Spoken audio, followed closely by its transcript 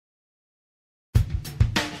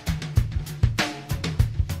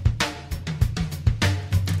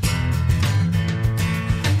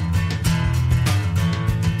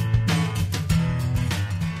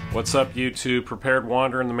What's up, YouTube? Prepared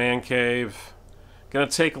Wanderer in the Man Cave. Gonna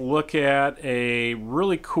take a look at a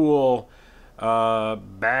really cool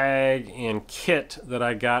bag and kit that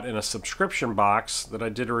I got in a subscription box that I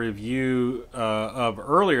did a review of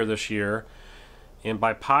earlier this year. And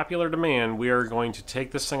by popular demand, we are going to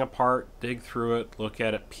take this thing apart, dig through it, look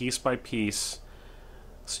at it piece by piece,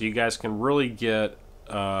 so you guys can really get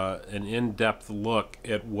an in-depth look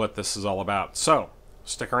at what this is all about. So,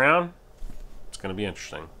 stick around. It's going to be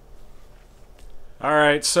interesting.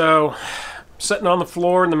 Alright, so I'm sitting on the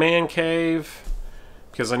floor in the man cave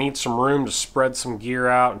because I need some room to spread some gear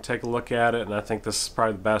out and take a look at it, and I think this is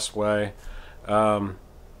probably the best way.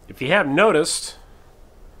 If you haven't noticed,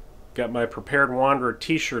 got my Prepared Wanderer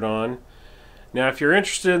t-shirt on. Now if you're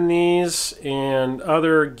interested in these and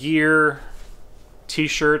other gear,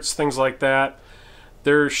 t-shirts, things like that,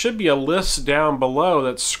 there should be a list down below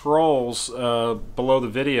that scrolls below the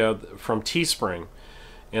video from Teespring.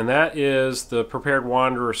 And that is the Prepared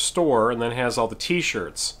Wanderer store, and then it has all the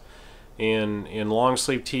t-shirts and long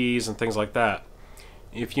sleeve tees and things like that.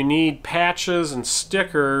 If you need patches and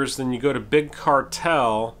stickers, then you go to Big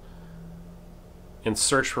Cartel and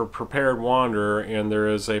search for Prepared Wanderer, and there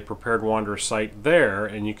is a Prepared Wanderer site there,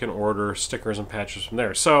 and you can order stickers and patches from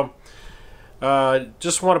there. So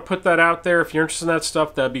just want to put that out there. If you're interested in that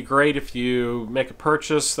stuff, that'd be great. If you make a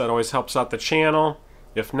purchase, that always helps out the channel.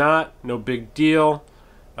 If not, no big deal.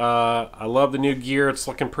 I love the new gear. It's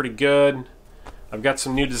looking pretty good. I've got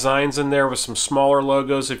some new designs in there with some smaller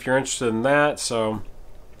logos if you're interested in that, so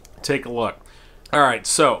take a look. Alright,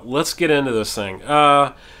 so let's get into this thing.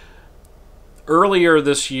 Earlier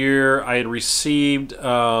this year I had received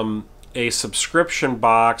a subscription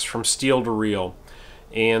box from Steel to Reel,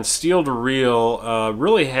 and Steel to Reel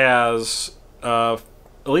really has, at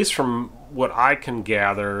least from what I can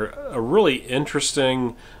gather, a really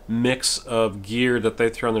interesting mix of gear that they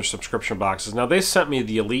throw in their subscription boxes. Now they sent me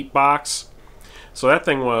the Elite box, so that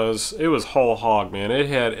thing was whole hog, man. It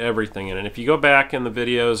had everything in it. If you go back in the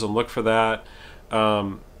videos and look for that,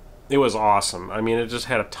 it was awesome. I mean, it just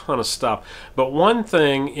had a ton of stuff. But one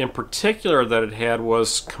thing in particular that it had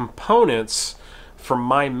was components from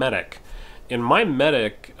My Medic. And My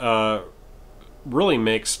Medic really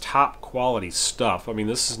makes top quality stuff. I mean,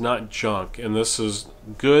 this is not junk, and this is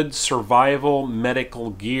good survival medical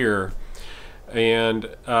gear.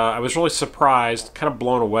 And I was really surprised, kind of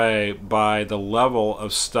blown away by the level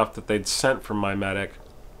of stuff that they'd sent from My Medic.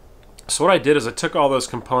 So what I did is I took all those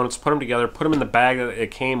components, put them together, put them in the bag that it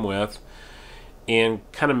came with, and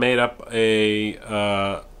kind of made up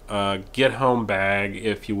a get-home bag,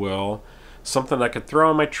 if you will. Something I could throw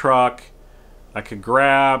in my truck, I could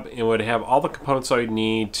grab, and would have all the components I would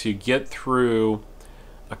need to get through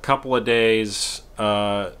a couple of days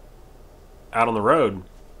out on the road.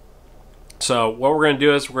 So what we're going to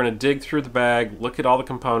do is we're going to dig through the bag, look at all the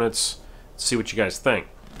components, see what you guys think.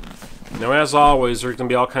 Now, as always, there's going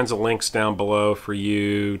to be all kinds of links down below for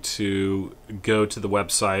you to go to the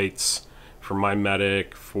websites for My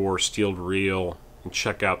Medic, for Steel to Reel, and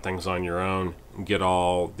check out things on your own and get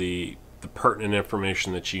all the pertinent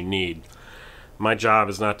information that you need. My job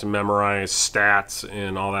is not to memorize stats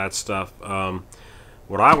and all that stuff.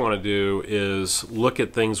 What I want to do is look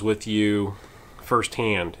at things with you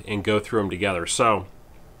firsthand and go through them together. So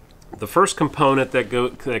the first component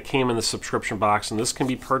that came in the subscription box, and this can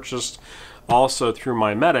be purchased also through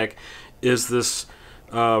My Medic, is this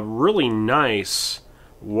really nice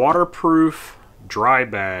waterproof dry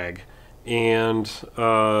bag. And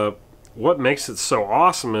what makes it so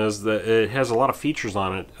awesome is that it has a lot of features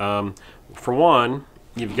on it. For one,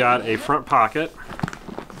 you've got a front pocket,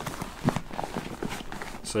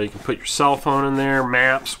 so you can put your cell phone in there,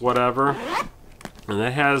 maps, whatever. And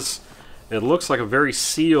that has, it looks like a very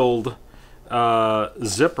sealed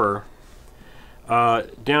zipper.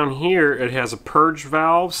 Down here it has a purge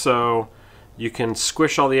valve, so you can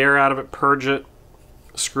squish all the air out of it, purge it,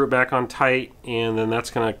 screw it back on tight, and then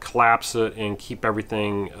that's going to collapse it and keep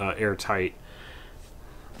everything airtight.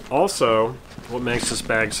 Also, what makes this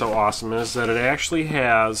bag so awesome is that it actually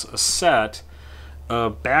has a set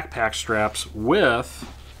of backpack straps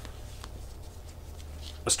with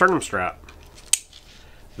a sternum strap.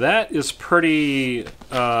 That is pretty,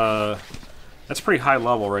 that's pretty high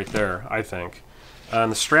level right there, I think.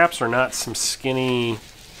 And the straps are not some skinny,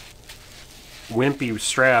 wimpy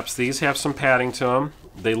straps. These have some padding to them.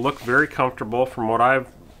 They look very comfortable. From what I've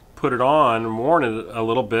put it on and worn it a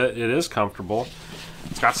little bit, it is comfortable.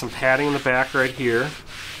 It's got some padding in the back right here.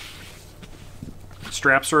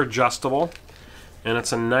 Straps are adjustable, and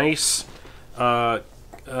it's a nice, I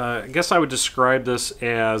guess I would describe this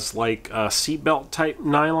as like a seatbelt type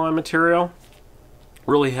nylon material.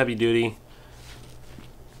 Really heavy duty.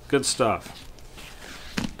 Good stuff.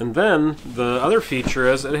 And then the other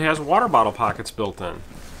feature is it has water bottle pockets built in.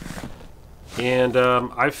 And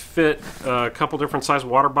I've fit a couple different size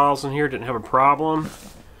water bottles in here, didn't have a problem.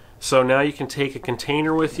 So now you can take a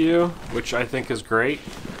container with you, which I think is great.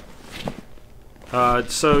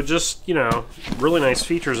 So just, you know, really nice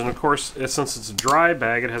features. And of course, since it's a dry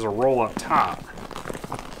bag, it has a roll up top.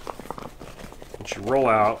 Which you roll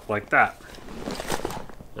out like that.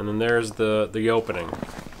 And then there's the opening.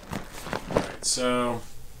 Alright, so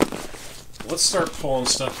let's start pulling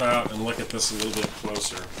stuff out and look at this a little bit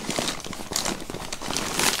closer.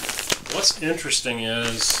 What's interesting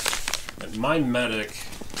is that my Medic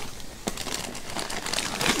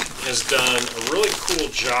has done a really cool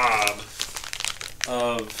job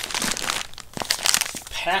of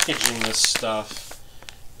packaging this stuff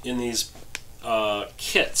in these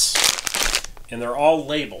kits, and they're all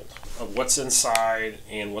labeled of what's inside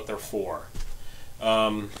and what they're for.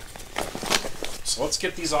 So let's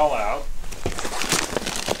get these all out.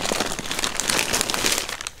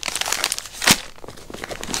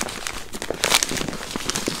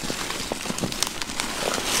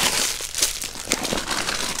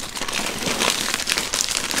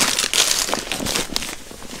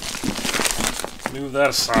 Move that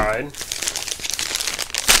aside.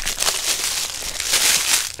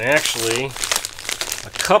 And actually, a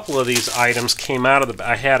couple of these items came out of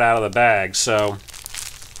I had out of the bag, so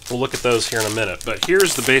we'll look at those here in a minute. But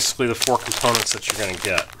here's basically the four components that you're going to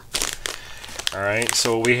get. All right,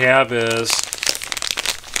 so what we have is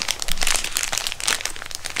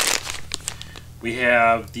we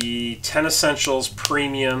have the 10 Essentials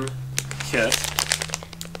Premium Kit.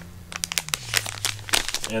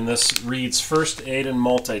 And this reads First Aid and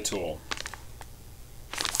Multi-Tool.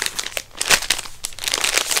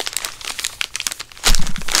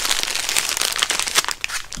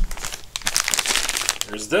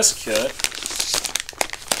 There's this kit.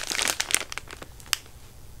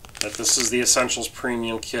 This is the Essentials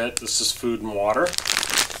Premium Kit. This is food and water.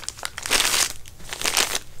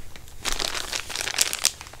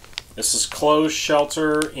 This is clothes,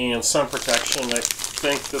 shelter, and sun protection. I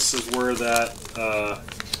think this is where that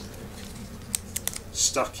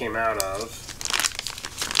stuff came out of.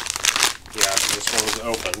 Yeah, this one was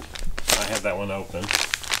opened. I had that one open.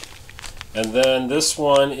 And then this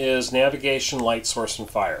one is navigation, light source, and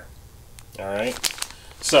fire. Alright,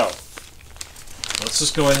 so let's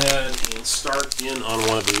just go ahead and start in on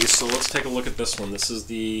one of these. So let's take a look at this one. This is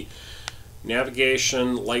the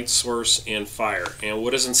navigation, light source, and fire. And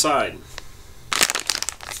what is inside?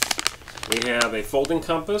 We have a folding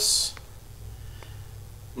compass,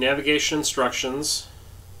 navigation instructions,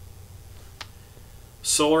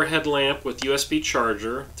 solar headlamp with USB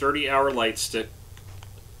charger, 30-hour light stick,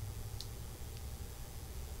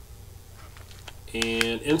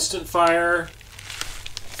 and instant fire,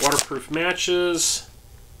 waterproof matches,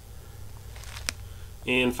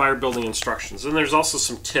 and fire building instructions. And there's also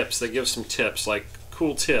some tips. They give some tips, like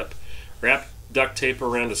cool tip: wrap duct tape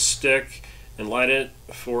around a stick and light it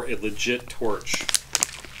for a legit torch.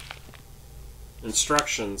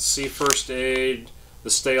 Instructions: see First Aid, the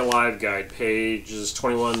Stay Alive Guide, pages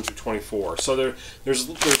 21 through 24. So there's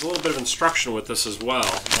a little bit of instruction with this as well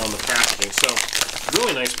on the packaging. So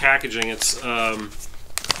really nice packaging. It's kind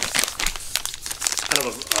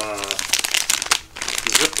of a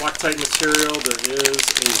Ziploc type material. There is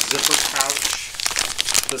a zipper pouch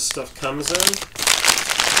this stuff comes in.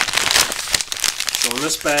 So in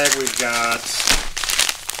this bag we've got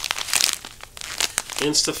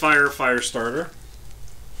InstaFire fire starter.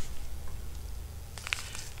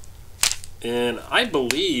 And I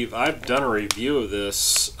believe I've done a review of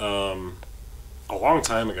this a long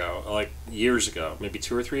time ago, like years ago, maybe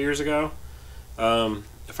 2 or 3 years ago.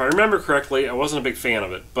 If I remember correctly, I wasn't a big fan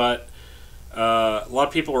of it, but a lot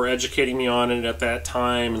of people were educating me on it at that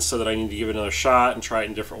time and said that I need to give it another shot and try it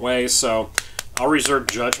in different ways. So I'll reserve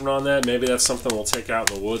judgment on that. Maybe that's something we'll take out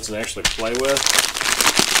in the woods and actually play with.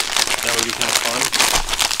 That would be kind of fun.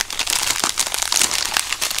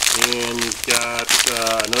 And we've got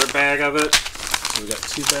another bag of it. We've got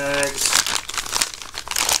 2 bags.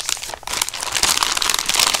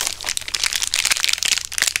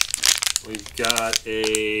 We've got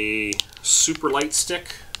a super light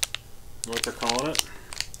stick, what they're calling it.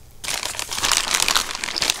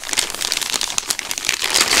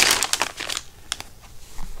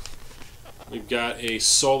 We've got a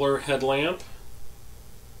solar headlamp.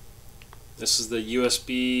 This is the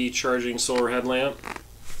USB charging solar headlamp.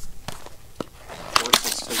 Of course,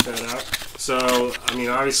 let's take that out. So, I mean,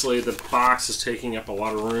 obviously the box is taking up a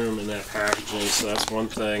lot of room in that packaging, so that's one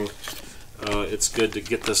thing. it's good to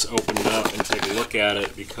get this opened up and take a look at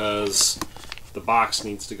it, because the box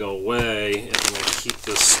needs to go away and I'm going to keep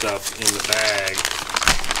this stuff in the bag.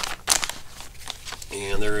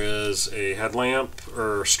 And there is a headlamp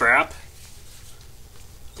or strap,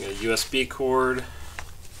 a USB cord.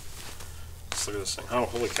 Let's look at this thing. Oh,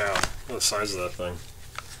 holy cow. Look at the size of that thing.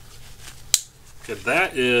 Okay,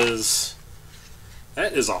 that is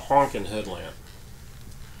a honking headlamp.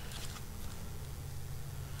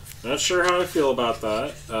 Not sure how I feel about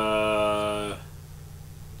that.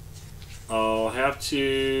 I'll have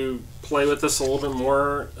to play with this a little bit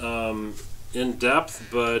more in depth,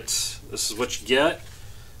 but this is what you get.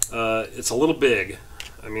 It's a little big.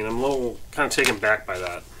 I mean, I'm a little kind of taken back by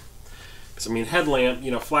that. Because, I mean, headlamp,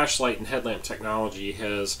 flashlight and headlamp technology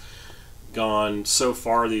has gone so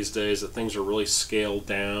far these days that things are really scaled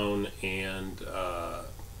down, and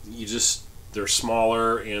they're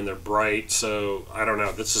smaller and they're bright, so I don't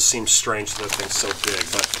know. This just seems strange that thing's so big,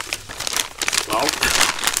 but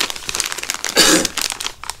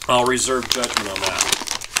I'll reserve judgment on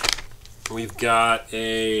that. We've got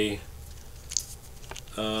a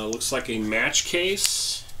looks like a match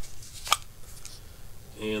case,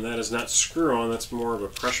 and that is not screw-on. That's more of a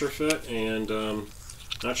pressure fit, and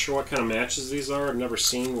not sure what kind of matches these are. I've never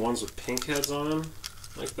seen ones with pink heads on them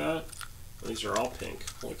like that. These are all pink.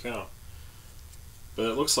 Holy cow! But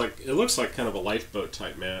it looks like kind of a lifeboat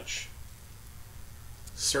type match.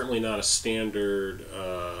 Certainly not a standard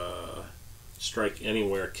Strike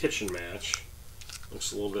Anywhere kitchen match.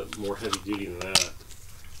 Looks a little bit more heavy duty than that.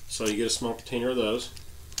 So you get a small container of those.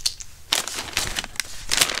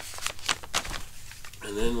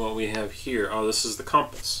 And then what we have here, oh, this is the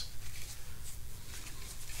compass.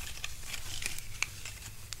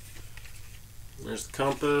 There's the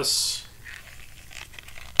compass.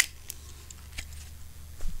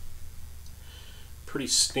 Pretty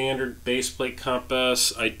standard base plate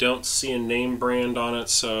compass. I don't see a name brand on it,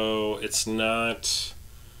 so it's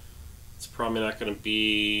probably not going to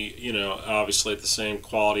be, obviously at the same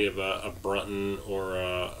quality of a Brunton or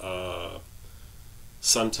a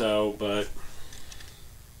Sunto, but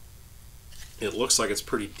it looks like it's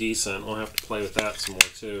pretty decent. We'll have to play with that some more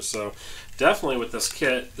too. So definitely with this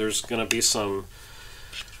kit, there's going to be some,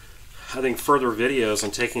 I think, further videos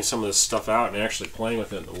on taking some of this stuff out and actually playing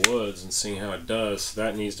with it in the woods and seeing how it does. So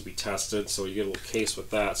that needs to be tested, so you get a little case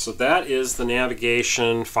with that. So that is the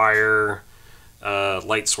navigation, fire,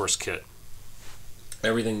 light source kit.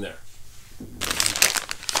 Everything there.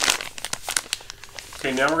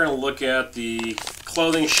 Okay, now we're going to look at the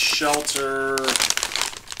clothing, shelter,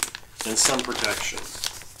 and sun protection.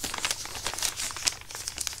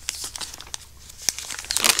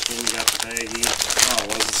 So we got the baggie. Oh,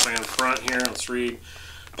 what does it say on the front here? Let's read.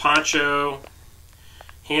 Poncho,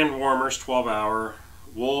 hand warmers, 12-hour,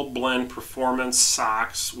 wool blend performance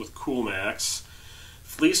socks with Coolmax,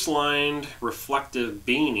 fleece-lined reflective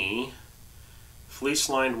beanie,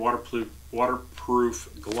 fleece-lined waterproof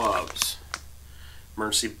gloves,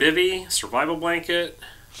 emergency bivvy, survival blanket,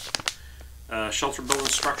 shelter build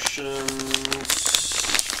instructions,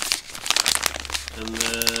 and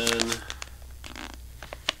then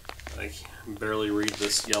I can barely read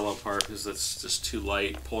this yellow part because it's just too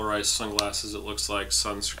light. Polarized sunglasses, it looks like,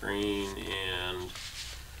 sunscreen, and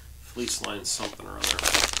fleece-lined something or other.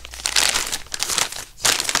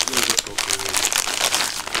 Really difficult to read.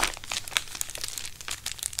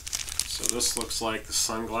 So this looks like the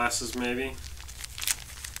sunglasses, maybe.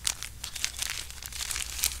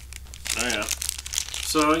 Oh yeah.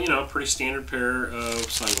 So, pretty standard pair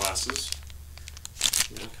of sunglasses.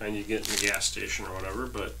 Kind you get in the gas station or whatever,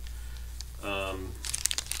 but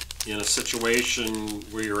in a situation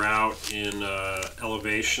where you're out in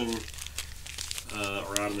elevation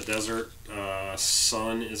or out in the desert,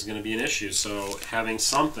 sun is going to be an issue. So having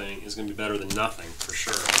something is going to be better than nothing, for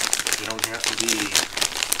sure. They don't have to be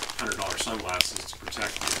 $100 sunglasses to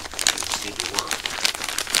protect you. They just need to work.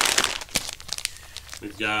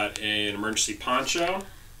 We've got an emergency poncho,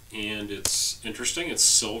 and it's interesting. It's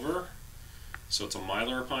silver, so it's a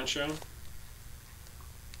Mylar poncho.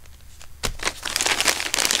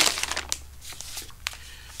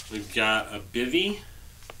 We've got a bivvy,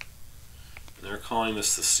 and they're calling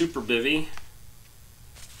this the Super Bivvy.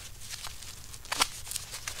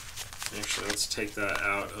 Actually, let's take that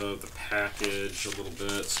out of the package a little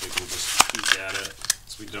bit so we can just peek at it,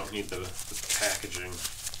 so we don't need the packaging.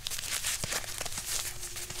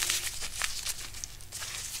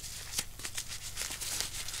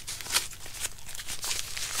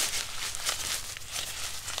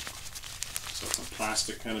 So it's a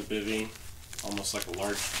plastic kind of bivvy, almost like a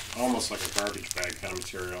garbage bag kind of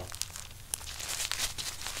material.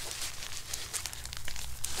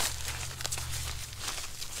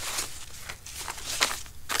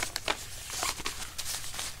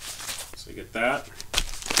 So you get that.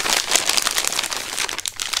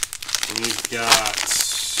 And you've got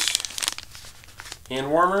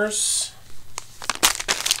hand warmers.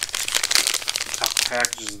 Couple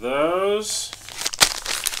packages of those.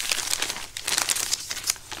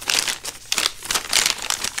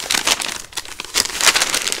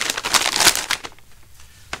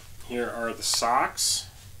 Here are the socks.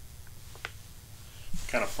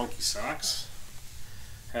 Kind of funky socks.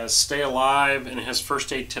 Has Stay Alive and it has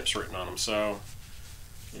first aid tips written on them. So,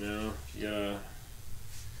 you know, you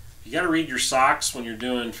got to read your socks when you're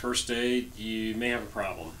doing first aid. You may have a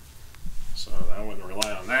problem. So I wouldn't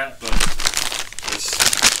rely on that, but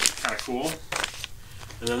it's kind of cool.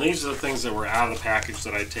 And then these are the things that were out of the package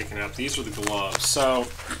that I'd taken out. These are the gloves. So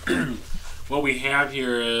what we have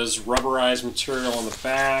here is rubberized material on the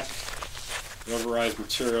back, rubberized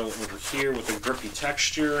material over here with a grippy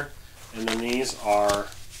texture, and then these are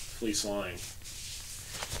fleece lined.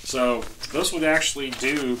 So this would actually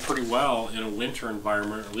do pretty well in a winter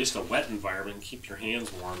environment, or at least a wet environment, and keep your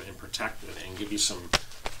hands warm and protected and give you some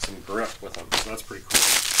grip with them. So that's pretty cool.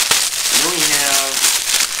 And then we have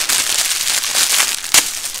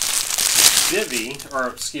Vivi, or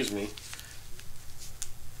excuse me,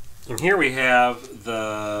 and here we have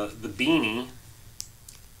the beanie.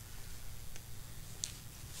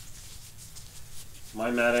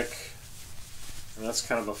 MyMedic, and that's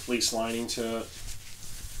kind of a fleece lining to it.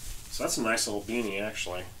 So that's a nice little beanie,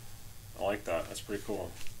 actually. I like that. That's pretty cool.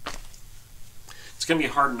 It's going to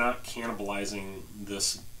be hard not cannibalizing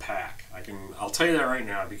this pack. I'll tell you that right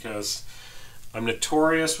now, because I'm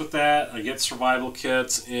notorious with that. I get survival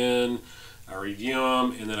kits in, I review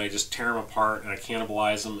them, and then I just tear them apart and I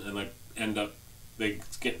cannibalize them, and I end up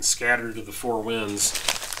getting scattered to the four winds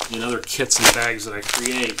in other kits and bags that I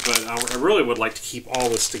create. But I really would like to keep all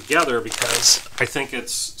this together because I think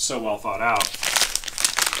it's so well thought out.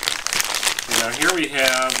 And now here we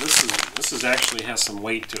have, this is actually has some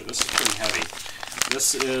weight to it. This is pretty heavy.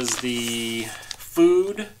 This is the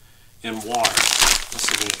food and water. This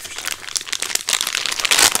will be interesting.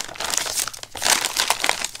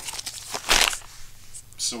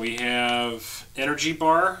 So we have energy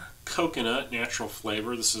bar, coconut, natural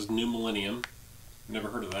flavor. This is New Millennium. Never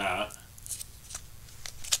heard of that.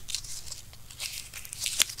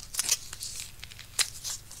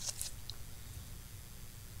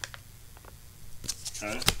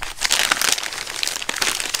 Okay.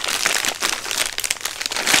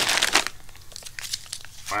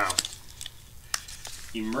 Wow.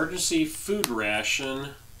 Emergency food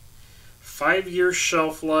ration, 5-year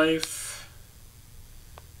shelf life,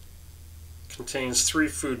 contains 3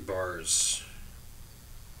 food bars.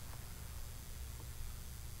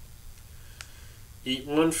 Eat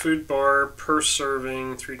 1 food bar per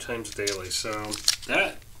serving 3 times daily. So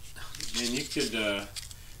that, man, you could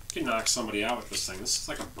knock somebody out with this thing. This is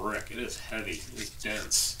like a brick. It is heavy. It is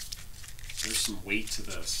dense. There's some weight to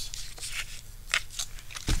this.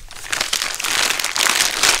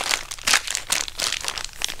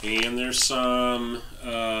 And there's some,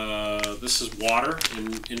 this is water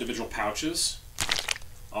in individual pouches,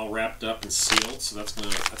 all wrapped up and sealed, so that's gonna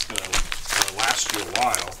last you a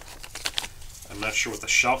while. I'm not sure what the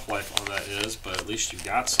shelf life on that is, but at least you've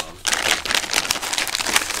got some.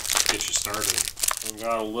 Get you started. We've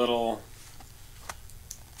got a little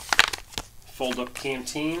fold-up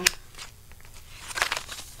canteen.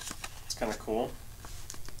 It's kind of cool.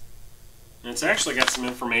 And it's actually got some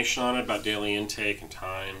information on it about daily intake and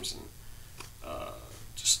times, and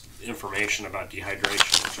just information about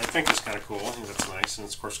dehydration, which I think is kind of cool. I think that's nice. And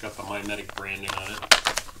it's, of course, got the MyMedic branding on it.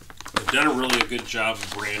 They've done a really good job of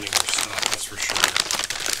branding their stuff, that's for sure.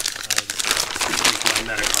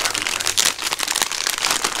 MyMedic on everything.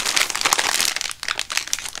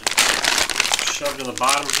 Shoved in the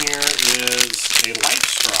bottom here is a life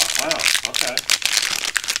straw. Wow, okay.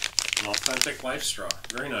 An authentic life straw.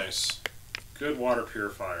 Very nice. Good water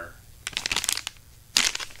purifier.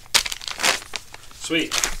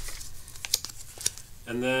 Sweet.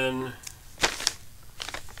 And then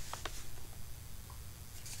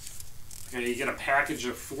okay, you get a package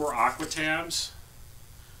of 4 Aqua tabs.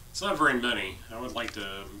 It's not very many. I would like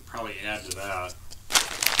to probably add to that.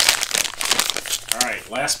 Alright,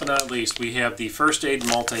 last but not least, we have the First Aid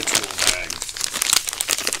Multi-Tool bag.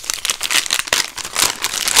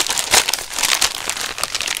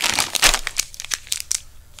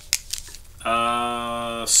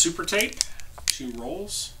 Super tape, 2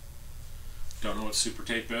 rolls. Don't know what super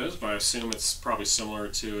tape is, but I assume it's probably similar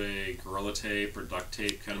to a Gorilla Tape or duct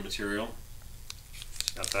tape kind of material.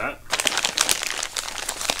 Got that.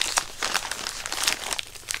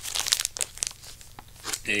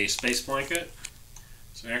 A space blanket.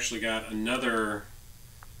 So I actually got another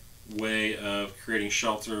way of creating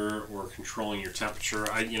shelter or controlling your temperature.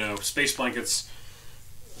 You know, space blankets,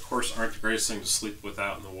 of course, aren't the greatest thing to sleep with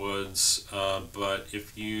out in the woods. But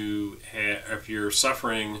if you're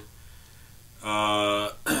suffering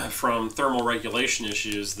from thermal regulation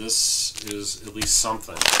issues, this is at least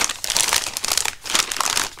something.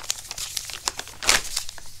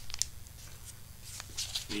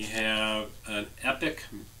 We have an Epic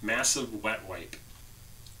Massive Wet Wipe.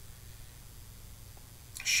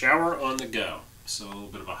 Shower on the go. So a little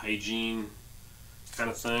bit of a hygiene kind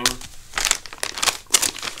of thing.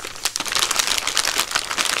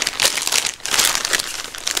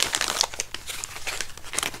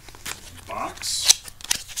 Box.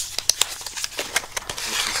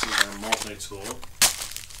 This is our multi-tool.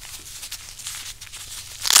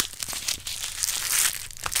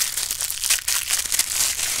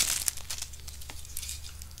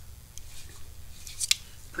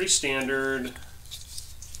 Pretty standard,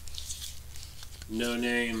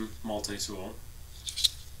 no-name multi-tool.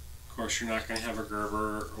 Of course, you're not going to have a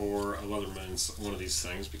Gerber or a Leatherman's one of these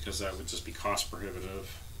things because that would just be cost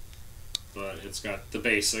prohibitive. But it's got the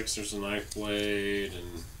basics. There's a knife blade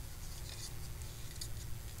and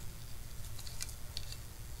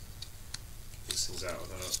get these things out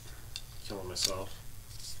without killing myself.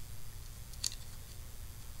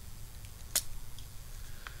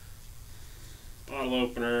 Bottle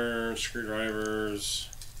opener, screwdrivers,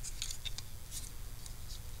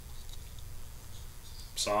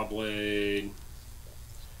 saw blade,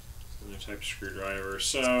 another type of screwdriver,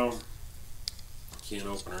 so can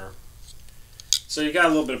opener. So you got a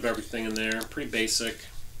little bit of everything in there, pretty basic,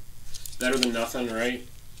 better than nothing, right?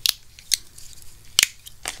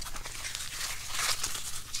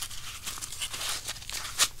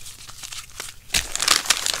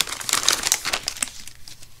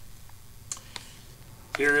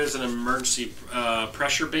 Here is an emergency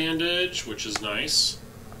pressure bandage, which is nice.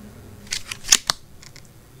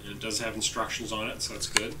 And it does have instructions on it, so that's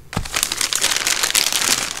good.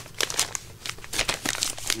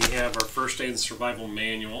 We have our first aid and survival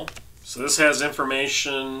manual. So this has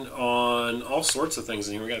information on all sorts of things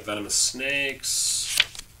in here. We got venomous snakes,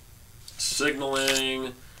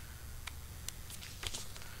 signaling,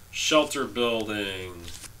 shelter building,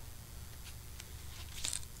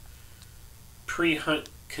 pre-hunt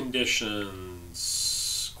conditions,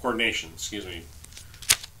 coordination, excuse me,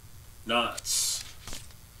 knots,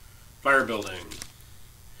 fire building,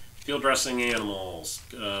 field dressing animals,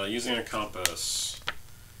 using a compass,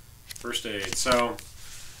 first aid. So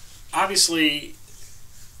obviously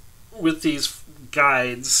with these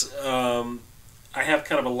guides, I have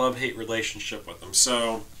kind of a love-hate relationship with them.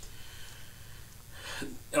 So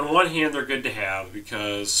on one hand, they're good to have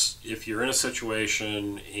because if you're in a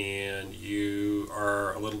situation and you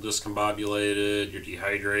are a little discombobulated, you're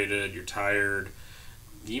dehydrated, you're tired,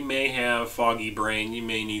 you may have foggy brain, you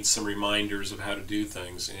may need some reminders of how to do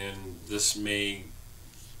things, and this may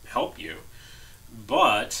help you.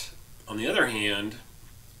 But on the other hand,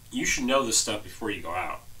 you should know this stuff before you go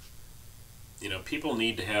out. You know, people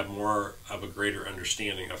need to have more of a greater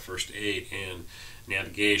understanding of first aid and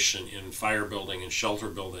navigation and fire building and shelter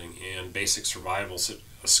building and basic survival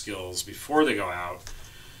skills before they go out.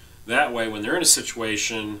 That way, when they're in a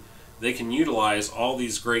situation, they can utilize all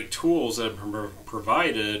these great tools that have been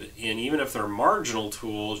provided, and even if they're marginal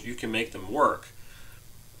tools, you can make them work.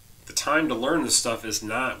 The time to learn this stuff is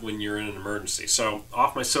not when you're in an emergency. So,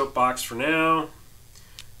 off my soapbox for now,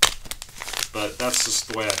 but that's just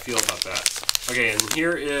the way I feel about that. Okay, and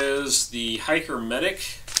here is the Hiker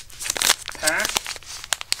Medic pack.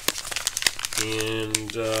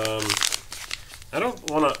 And I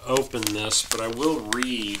don't want to open this, but I will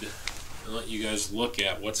read and let you guys look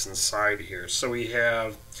at what's inside here. So we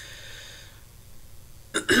have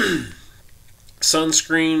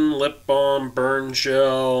sunscreen, lip balm, burn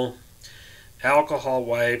gel, alcohol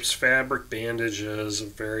wipes, fabric bandages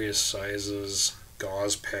of various sizes,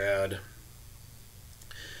 gauze pad,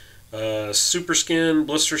 super skin,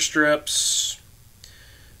 blister strips,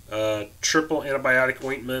 triple antibiotic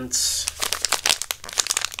ointments.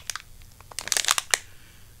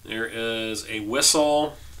 There is a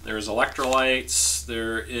whistle, there's electrolytes,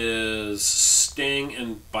 there is sting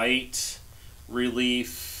and bite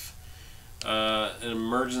relief, an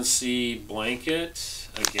emergency blanket.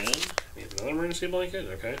 Again, we have another emergency blanket,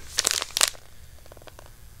 okay.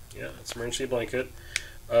 Yeah, it's an emergency blanket.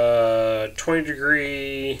 20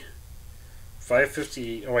 degree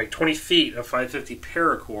 550, oh wait, 20 feet of 550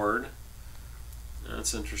 paracord.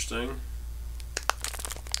 That's interesting.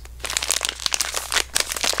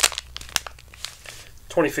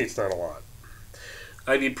 $20 feet's not a lot.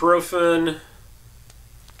 ibuprofen,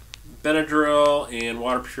 Benadryl, and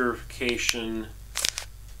water purification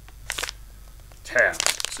tab.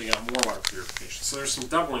 So you got more water purification. So there's some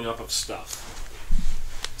doubling up of stuff.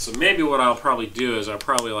 So maybe what I'll probably do is I'll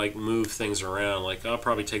probably like move things around. Like I'll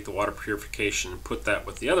probably take the water purification and put that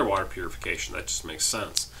with the other water purification. That just makes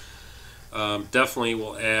sense. Definitely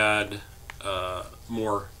will add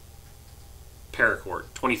more paracord.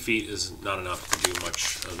 20 feet is not enough to do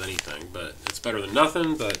much of anything, but it's better than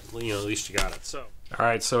nothing, but you know, at least you got it. So, all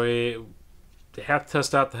right, so we have to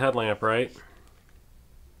test out the headlamp, right?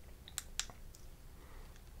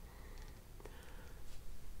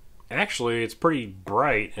 Actually, it's pretty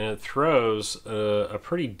bright and it throws a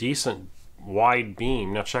pretty decent wide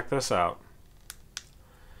beam. Now check this out.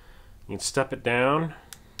 You can step it down.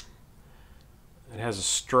 It has a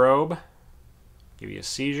strobe, give you a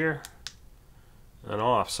seizure, and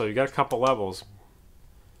off. So you got a couple levels.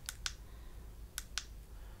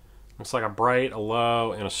 Looks like a bright, a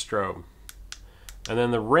low, and a strobe. And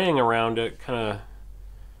then the ring around it kind of,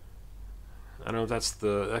 I don't know if that's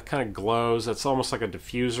that kind of glows. It's almost like a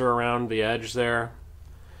diffuser around the edge there.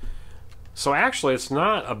 So actually it's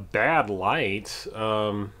not a bad light.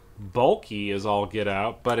 Bulky as all get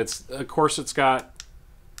out, but it's, of course it's got,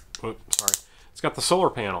 it's got the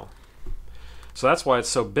solar panel. So that's why it's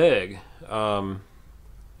so big. And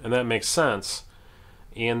that makes sense.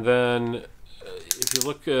 And then if you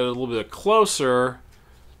look at it a little bit closer,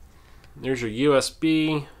 there's your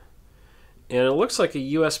USB. And it looks like a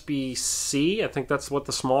USB-C. I think that's what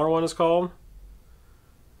the smaller one is called.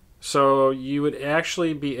 So you would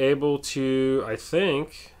actually be able to, I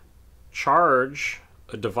think, charge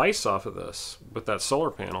a device off of this with that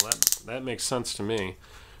solar panel. That makes sense to me.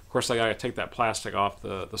 Of course, I gotta take that plastic off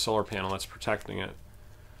the solar panel that's protecting it.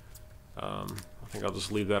 I think I'll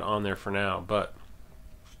just leave that on there for now. But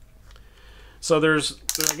so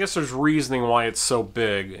I guess there's reasoning why it's so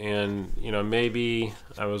big, and you know, maybe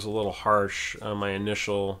I was a little harsh on my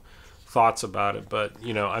initial thoughts about it, but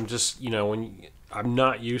you know, I'm just, you know, I'm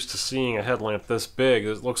not used to seeing a headlamp this big.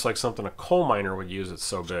 It looks like something a coal miner would use. It's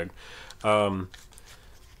so big.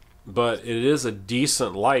 But it is a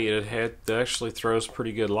decent light. It actually throws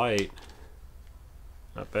pretty good light.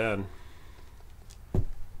 Not bad. You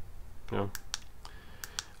know,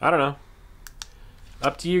 I don't know.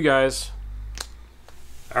 Up to you guys.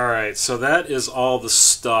 Alright, so that is all the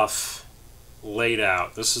stuff laid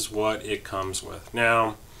out. This is what it comes with.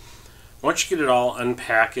 Now, once you get it all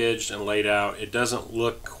unpackaged and laid out, it doesn't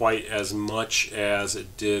look quite as much as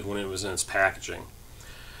it did when it was in its packaging.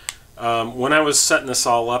 When I was setting this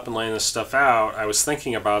all up and laying this stuff out, I was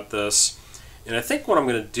thinking about this, and I think what I'm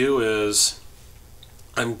going to do is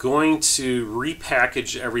I'm going to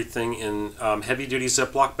repackage everything in heavy-duty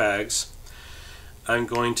Ziploc bags. I'm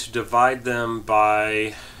going to divide them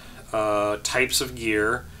by types of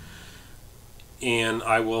gear, and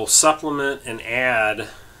I will supplement and add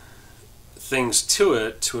things to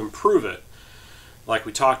it to improve it. Like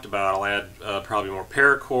we talked about, I'll add probably more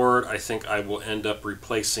paracord. I think I will end up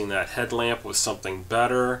replacing that headlamp with something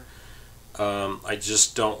better. I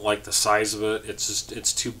just don't like the size of it.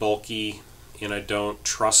 It's too bulky, and I don't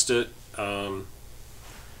trust it. I'm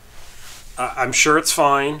sure it's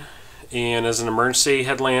fine, and as an emergency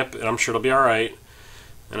headlamp, I'm sure it'll be alright.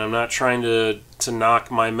 And I'm not trying to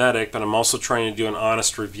knock my medic, but I'm also trying to do an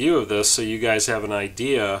honest review of this so you guys have an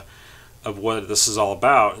idea of what this is all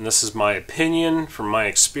about. And this is my opinion from my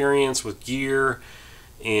experience with gear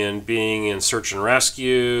and being in search and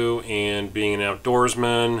rescue and being an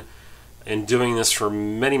outdoorsman and doing this for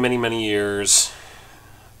many, many, many years.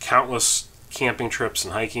 Countless camping trips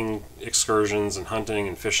and hiking excursions and hunting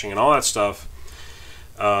and fishing and all that stuff.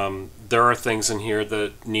 There are things in here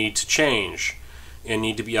that need to change and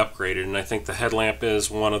need to be upgraded, and I think the headlamp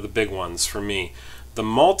is one of the big ones for me. The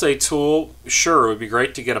multi-tool, sure, it would be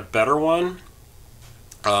great to get a better one,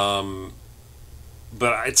 but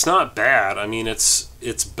it's not bad. I mean, it's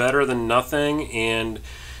better than nothing, and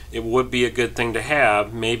it would be a good thing to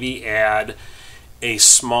have. Maybe add a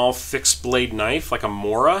small fixed blade knife like a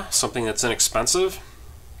Mora, something that's inexpensive,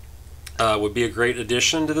 would be a great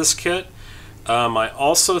addition to this kit. I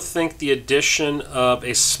also think the addition of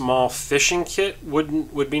a small fishing kit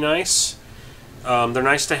would be nice. They're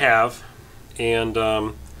nice to have, and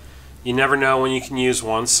you never know when you can use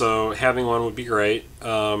one, so having one would be great.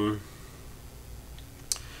 The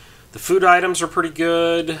food items are pretty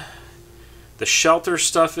good. The shelter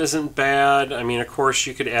stuff isn't bad. I mean, of course,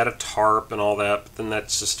 you could add a tarp and all that, but then that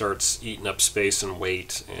just starts eating up space and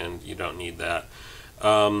weight, and you don't need that.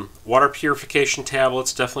 Water purification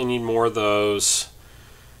tablets, definitely need more of those.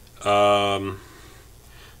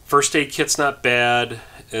 First aid kit's not bad.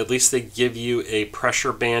 At least they give you a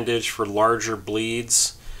pressure bandage for larger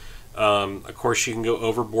bleeds. Of course, you can go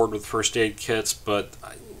overboard with first aid kits, but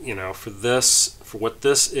you know, for what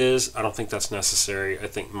this is, I don't think that's necessary. I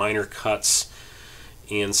think minor cuts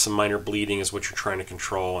and some minor bleeding is what you're trying to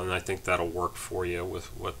control, and I think that'll work for you with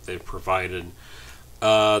what they've provided.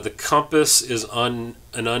 The compass is an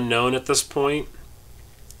unknown at this point.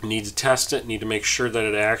 You need to test it, need to make sure that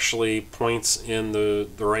it actually points in the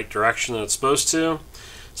right direction that it's supposed to.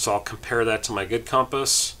 So I'll compare that to my good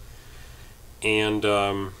compass, and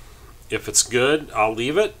if it's good, I'll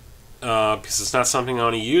leave it because it's not something I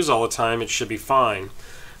want to use all the time. It should be fine.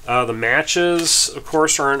 The matches, of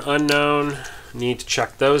course, are an unknown. Need to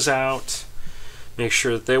check those out, make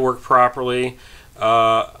sure that they work properly.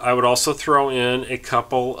 I would also throw in a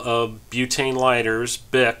couple of butane lighters,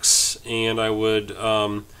 Bics, and I would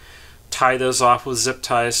tie those off with zip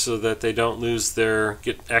ties so that they don't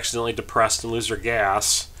get accidentally depressed and lose their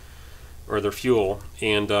gas or their fuel.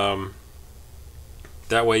 And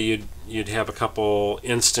that way you'd have a couple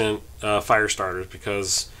instant fire starters,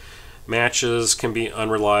 because matches can be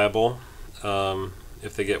unreliable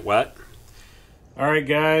if they get wet. Alright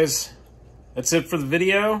guys, that's it for the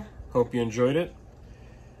video. Hope you enjoyed it.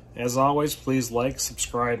 As always, please like,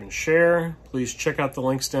 subscribe, and share. Please check out the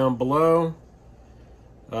links down below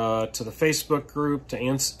to the Facebook group, to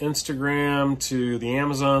Instagram, to the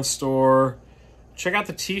Amazon store. Check out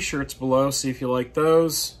the t-shirts below, see if you like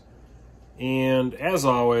those. And as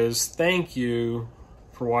always, thank you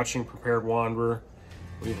for watching Prepared Wanderer.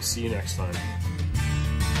 We will see you next time.